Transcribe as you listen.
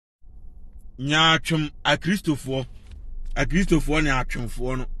Nyachum Akristofoɔ ne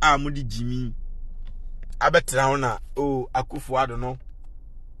atwemfoɔ no a mudi jimi abetra na o Akufo Addo no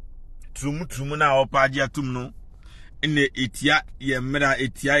trumu-trumu na opagia tum no ene etia ye mra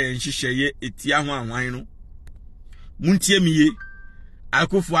etia ye nhyehyeye etia ho anwan no muntie miye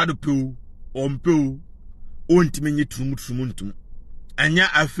Akufo Addo pew ompew ontime nye trumu-trumu ntum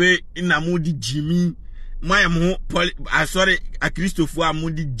anya afe ina mudi jimi mayam ho asori Akristofoɔ a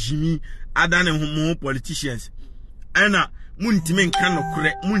mudi jimi adane ho politicians ana muntime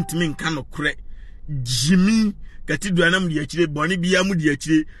nka no kore jimi katidua nam de akire boni bia mu de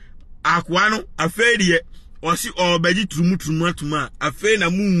akire akwa no afei de osi obaji trumu-trumu atuma afei na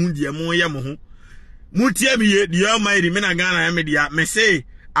muhu de mo ye mo ho mutie miye de almighty me na Ghana ya media me say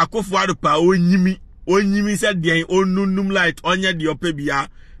Akufo Addo pa onyimi se de onunum light onye de opa bia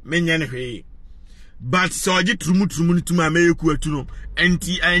menye ne hwe but so je trumu-trumu ntuma meyeku atu no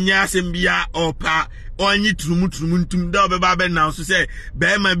enti anya asembia opa onyi trumu-trumu ntum da obeba be na so say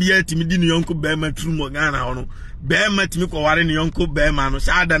be ma bia timi di ne yonko be ma trumu Ghana ho no be ma timi ko ware ne yonko be ma no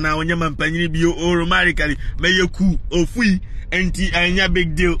sada na onye mampanyini bio oromarikali meyeku ofui enti anya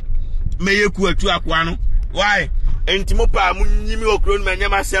big deal meyeku atu akwa no why enti mo pa mu nyimi okro no manya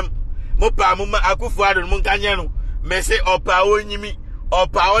masem mo pa mu Akufo Addo mo nkanye no me say opa onyimi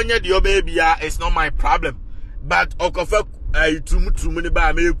opa onye de obebia it's not my problem but okofa trumu-trumu ne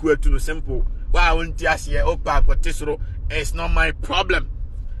ba meyeku atu no simple wa wonti ase opa kwotesoro it's not my problem.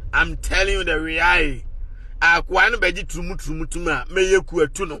 I'm telling you the reality. Akwa no beji trumu-trumu tuma meyeku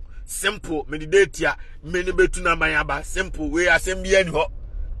atu no simple me de tia me ne betu na mayaba simple we asembia ni ho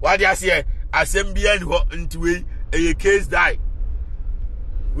wadi ase asembia ni ho nti we eye case die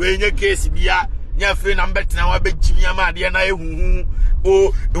we nye case bia nya free na mbetena wa bejimi ama de na ehuhu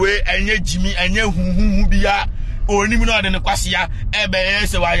o we enye jimi enye huhu bia oni mu no de ne kwasea ebe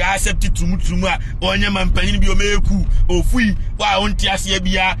yese wa ya accept trumu-trumu a onye mampanyini bi o meyeku ofui wa onti ase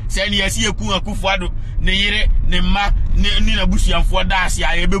bia se ne yesi eku Akufo Addo ne yire ne ma ni na busuanfo da ase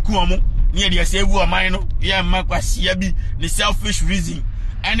a yebeku omo ne de ase ewu oman no ye ma kwasea bi ne selfish reason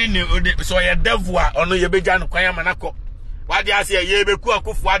ene ne so ye devil a ono yebeja no kwan amanako wadi ase yebeku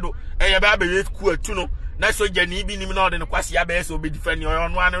Akufo Addo yebe abeyeku atu no na soja ni bi nim na de ne kwasea be so be defend your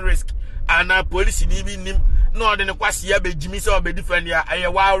own risk ana police ni bi nim no de ne kwasea be jimi se obe defend ya aye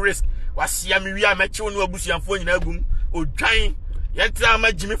wild risk wasea mi wi a meche onu abusuanfo nyina agum odwan yentra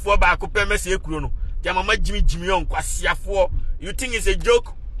ma jimi fo ba akopɛ mese ekuro no jama ma jimi on kwasea fo you think it's a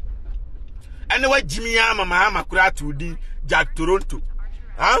joke ene wa jimi ya mama kura to din Jack Toronto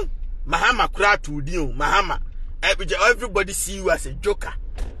Mahama kura to din o Mahama everybody see you as a joker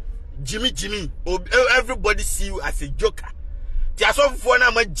Jimmy everybody see you as a joker ti asofo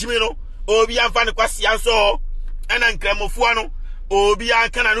na ma jimi no obi anfa ne kwasea so ena nkramofo no obi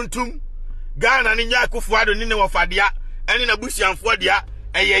anka na ntum Ghana ni nya Akufo Addo ni ne wofadea ene na busuanfo dia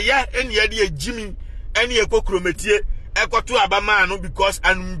eyeye ene ye de jimi ene ye kokrometie ekoto abama no because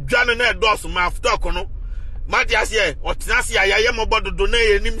anudwa no na edoso ma after no matias ye otenase ayaye mobododo na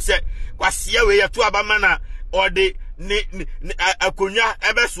ye nim se kwasea we ye to abama na ode ni akonya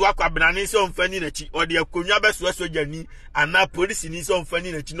ebeso akwabenane se omfani nachi ode akonya beso sojani ana police ni se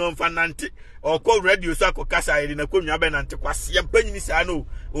omfani nachi no omfa nante okọ radio so akokasa ire na akonya be nante kwasea mpanyini sa no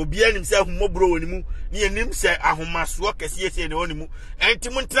obi anim se ahumobro wonimu ni anim se ahomaso kese ese ne wonimu enti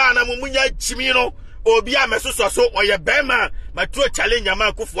muntra na munya chimi no obi amesoso so oye bema matro challenge ama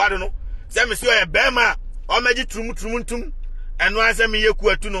Akufo Addo no se me se oye bema o meji trumu-trumu ntum eno anse me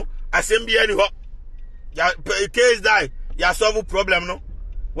yeku atu no asembia ni ho ya case die ya solve problem no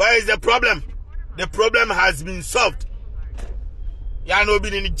where is the problem? The problem has been solved. Ya no bi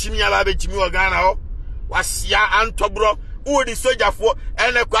ni jimi ya ba be jimi wo Ghana ho wasia antobro wo di soldier fo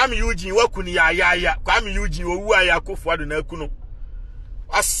ene Kwame Eugene wakuni ya Kwame Eugene owu aya Akufo Addo na aku no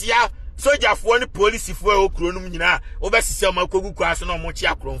wasia soldier fo ni police fo e okuro num nyina obesise ma kogu kwa so na mo chi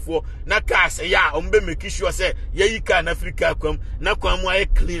akronfo na ka se ya ombe make sure say yeyi ka na Africa kwam na kwam aye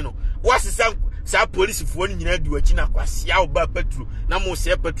clean no wasisa sa police fo ni nyina duachi na kwasea oba petro na mo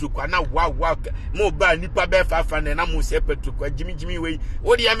se petro kwa na wa mo ba nipa be fafa na mo se petro kwa jimi we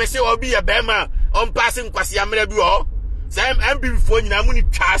wo de amese obi ya be ma on passing kwasea mra bi ho sa MB fo nyina mu ni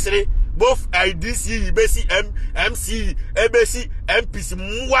twasere both IDC besi MC ebesi MPC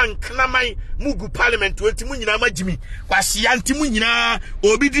mwan knaman mugu parliament wenti mu nyina ma jimi kwasea ntimu nyina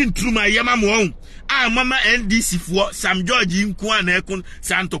obi di ntruma yema mo mama NDC fo Sam George nko ana ekun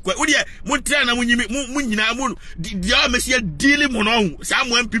santokwa wo de mo tra na mu nyimi mu nyina mu dia mesia deal mo no sa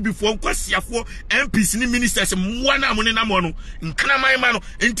mo MPP fo kwasea fo MPC ni ministers mwa na mo ne na mo no nknaman ma no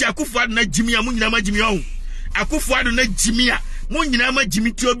enti Akufo Addo na jimi a mu nyina ma jimi Akufo Addo na jimi a mo nyina ma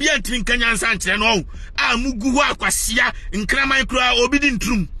Jimmy ti obi antimi nkanya nsa nkyere no a mugu ho akwasia nkraman kura obi di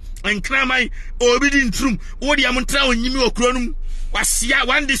ntrum nkraman obi di ntrum wo de amtra onyimi okuro num kwasia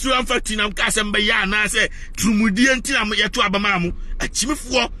one this one factory na mkasem be ya na se trumudie ntina yeto abama mu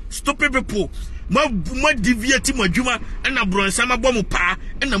achimifo stupid people ma deviate mo adwuma na bronsa ma bom pa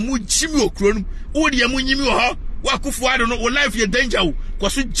na mu jimi okuro num wo de amonyimi ho wa Akufo Addo no life ye danger wo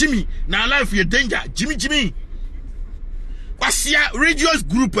kwaso Jimmy na life ye danger Jimmy kwasia religious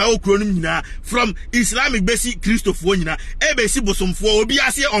group a okuro num nyina from Islamic basic Christopher nyina e besi bosomfo obi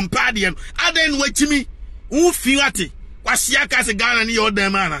ase ompa de no aden wa Jimmy wo fiate kwasia kase Ghana ni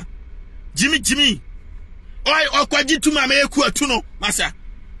yodan mana Jimmy oi okwaji tuma me eku atu no masa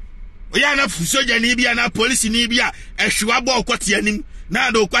oya na soja ni bia na police ni bia ehwa bo okote anim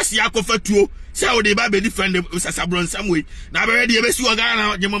na do kwasia akofatuo se o de ba be defend sasabron samwe na be ready e besi o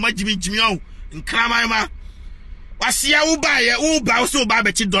Ghana jemama Jimmy o nkraman ma kwasia wo ba so ba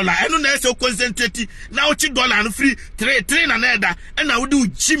be chi dollar eno na ese concentrate na o chi dollar no free 3 na eda na wo de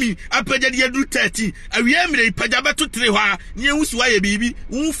Jimmy apagade yedu 30 awie mire paja beto 3 ho a ne ewusi wa ye bibi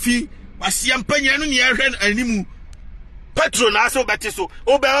wo fi kwasia mpanya no ne ehwe animu petrol na so beti so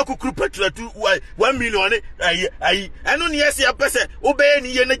obe akukuru petrol tu 1 million ayi eno ne ese apese obe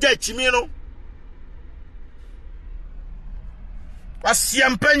ni ye na ja Jimmy no kwasia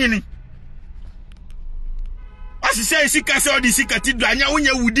mpanyini Asi say sika say odi sika cathedral anya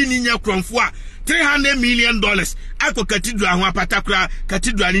unya wudi ni nya kronfo a $300 million akọ cathedral ho apatakura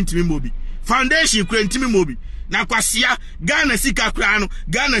cathedral ntimi mobi foundation kura ntimi mobi na kwasia Ghana sika kura no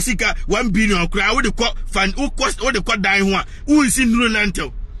Ghana sika 1 billion kura wo de kọ fan wo de kọ dan ho a wo nsi nuro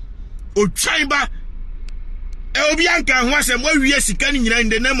lantel o twaiba obi anka ho asem wa wie sika ni nyina in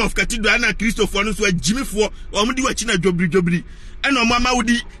the name of cathedral na Christopher no so Jimmy fo o mo di wachi na jobri eno mama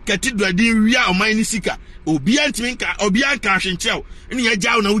wudi cathedral di wia o man ni sika obi antiminka obi anka hwenchew ene ya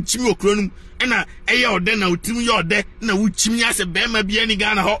jaw na uchimi okro num ena eye ode na utim ye ode na uchimi ase bema bia ni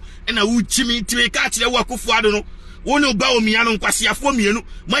Ghana ho ena uchimi timi ka kire wa Akufo Addo no woni oba omia no nkwasiafo mienu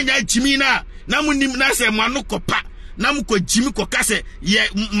manya Jimmy na munim na se manu kopa na mko Jimmy ko kase ye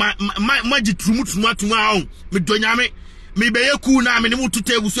maji trumu-trumu atuma ahun me donyame me beye ku na me ne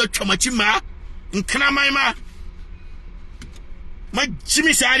mututa eguso atwamachi ma nkraman ma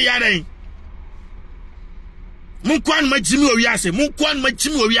Jimmy sari adan Munkwan ma Jimmy owiase munkwan ma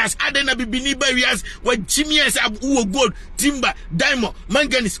Jimmy owiase adan na bibini ba wiase wa Jimmy as wo gold timber diamond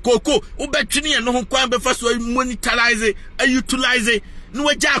manganese cocoa ubetwini no ho kwan be fa so monetize utilize no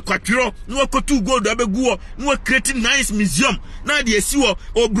waja akwatwiro no wakotu gold abeguo no wa create nice museum na de asiwo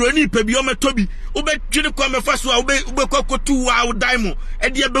obroni pa bi o metobi ubetwini kwan be fa so ubekwakotu wa diamond e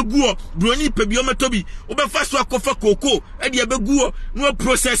de abeguo broni pa bi o metobi ubefa so akofa cocoa e de abeguo no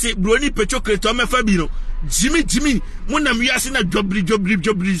process broni pa chocolate o mefa bi no Jimmy munam wiase na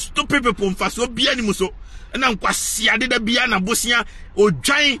jobri stupid people mfaso bia ni muso na nkwasia de da bia na bosia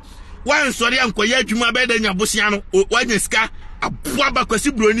odwan wan sori ankoya adwuma be da nya bosia no wanya sika aboa ba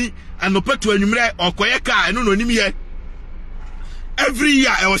kwasi broni anopeto anwumre okoye ka eno no nim ye every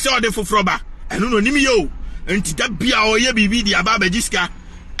year e wo se ode foforo ba eno no nim ye o enti da bia o ye bibi di aba ba jiska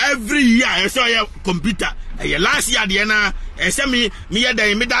every year e se o ye computer e last year de na e se me ye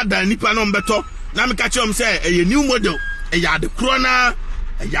da me da nipa no mbeto na me catch am say a new model ya de corona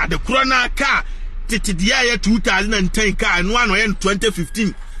car titidia ya 2010 car no ano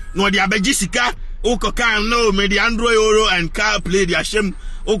 2015 no de abaji sika oko kan no me the Android Euro and car play the shame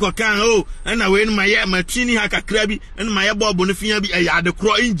oko kan o na we no maye matini ha kakra bi na maye bob no fia bi ya de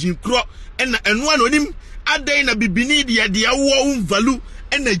cro engine cro na eno ano nim adan na bibini de wo value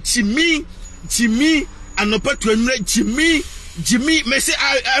na Jimmy anopato anwure Jimmy me say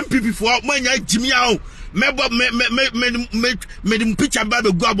MPP for manya Jimmy aw me dim picture ba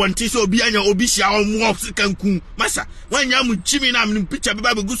be go abonti so obi anya obi hia o sikanku masa wanya mu Jimmy na me picture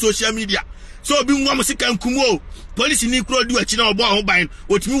ba be go social media so obi nwa mu sikanku o police ni kro du achi na obo ho ban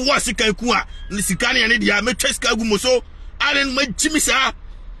otimi wo sikanku a ni sikane ne dia me tweska gu mo so aren ma Jimmy sa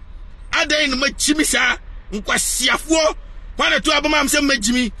adan ma Jimmy sa nkwasiafo kwana to abama am say ma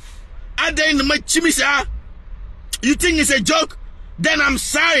Jimmy adan ma Jimmy sa. You think it's a joke? Then I'm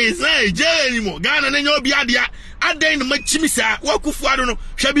sorry, it's not a jail anymore. Ghana na nyo bi adia. Aden ma Jimmy sa wa Akufo Addo no.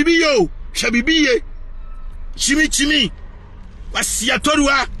 Shabibi ye. Chimi. Wasia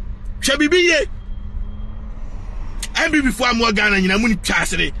toruwa. Shabibi ye. Ebi before am Ghana nyina mu ni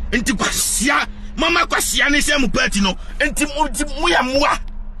twasere. Enti kwasia. Mama kwasia ne se mu party no. Enti mu ya moa.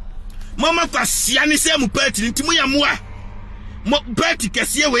 Mama kwasia ne se mu party enti mu ya moa. mo party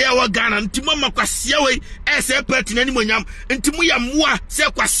kese we ya wa Ghana nti mo makwase we ese party na ni monyam nti mo ya moa se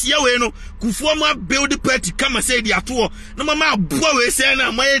kwase we no Kufuor mo build party kama say di ato na mama aboa we se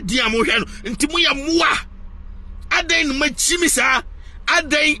na mo edi am hwe no nti mo ya moa adan no machimi sa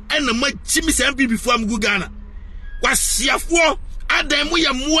adan na machimi sa mpi before am go Ghana kwasiafo adan mo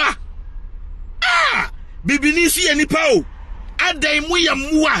ya moa bibini su ye nipa o adan mo ya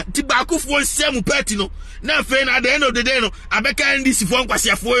moa ti ba Akufo nsem party no na fe na adan no de no abeka ndi sifo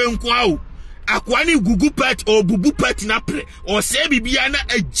nkwasiafo enko a o akwa ni gugu party or bubu party na pre o se bibia na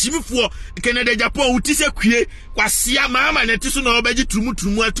agimifo Canada Japan uti se kwie kwasia mama na ti so na obeji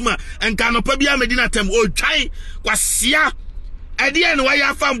trumu-trumu atuma enka no pa bia medina tem o twan kwasia ade na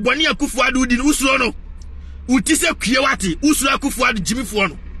waya fa mboni Akufo Addo di usuro no uti se kwie wate usuro Akufo Addo jimifo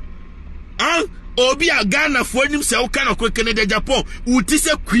no obi a Ghana fo nim se uka na Canada Japan uti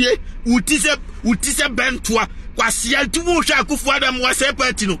se kwie uti se bentoa kwasia tumu hwa Akufo Addo mo se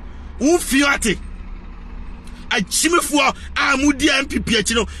party no ufiate achimifo amudi MPP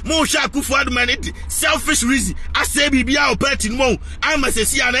achino mo hwa Akufo Addo man selfish reason ase bibia o party no mo am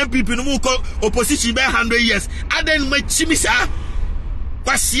say an MPP no mo ko opposition be 100 years aden ma chimisa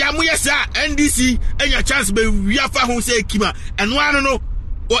kwasia mo yesa NDC enya chance be wiafa ho say kima eno ano no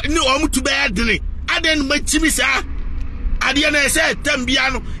ni o mutu be adene aden ma chimisa ade na say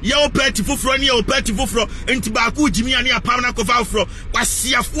tambia no ye o party foforo ne ye o party foforo enti ba ku jimi ane apam na kofa foforo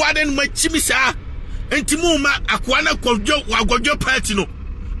kwasia fo aden ma chimisa enti mu ma akwa na kodjo party no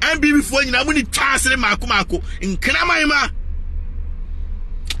MBB fo nyina mu ni chance mako nkra ma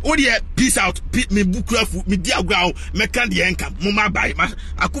Odi peace out me bukrafu me diagram me kan de enka mo ma bai ma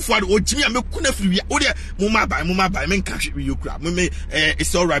Akufo Addo ojimi me kuna firi odi mo ma bai me nka hwe yokura me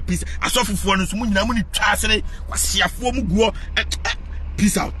it's all right peace asofofo no so mu nyina mu ni twasere kwasiafo mu guo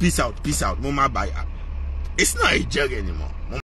peace out mo ma bai it's not a joke anymore.